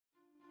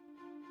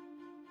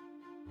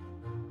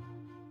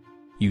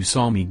You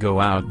saw me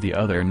go out the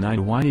other night.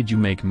 Why did you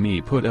make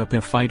me put up a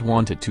fight?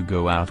 Wanted to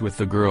go out with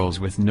the girls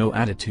with no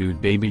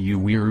attitude, baby. You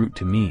were rude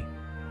to me.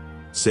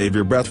 Save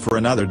your breath for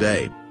another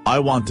day. I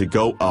want to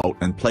go out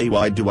and play.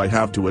 Why do I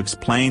have to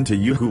explain to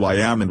you who I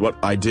am and what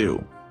I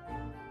do?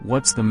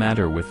 What's the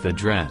matter with the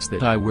dress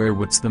that I wear?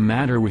 What's the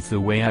matter with the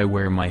way I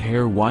wear my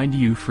hair? Why do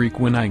you freak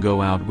when I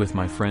go out with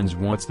my friends?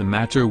 What's the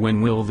matter? When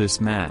will this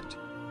mat?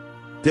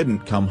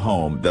 Didn't come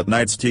home that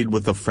night, stayed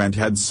with a friend,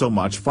 had so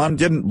much fun,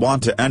 didn't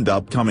want to end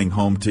up coming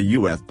home to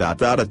you with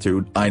that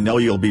attitude. I know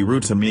you'll be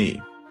rude to me.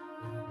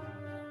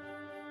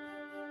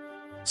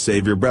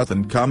 Save your breath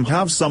and come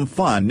have some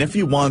fun if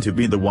you want to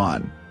be the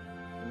one.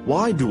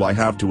 Why do I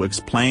have to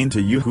explain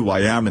to you who I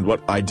am and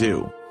what I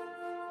do?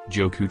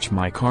 Jokuch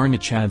my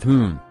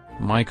karnachadhun,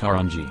 my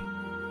karanji.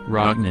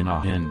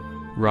 Ragnanahin.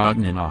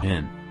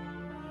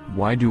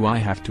 Why do I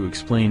have to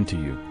explain to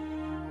you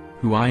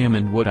who I am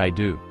and what I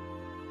do?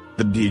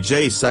 The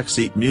DJ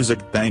Sexy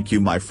Music. Thank you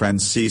my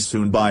friends. See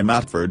soon. Bye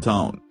Matford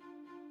Tone.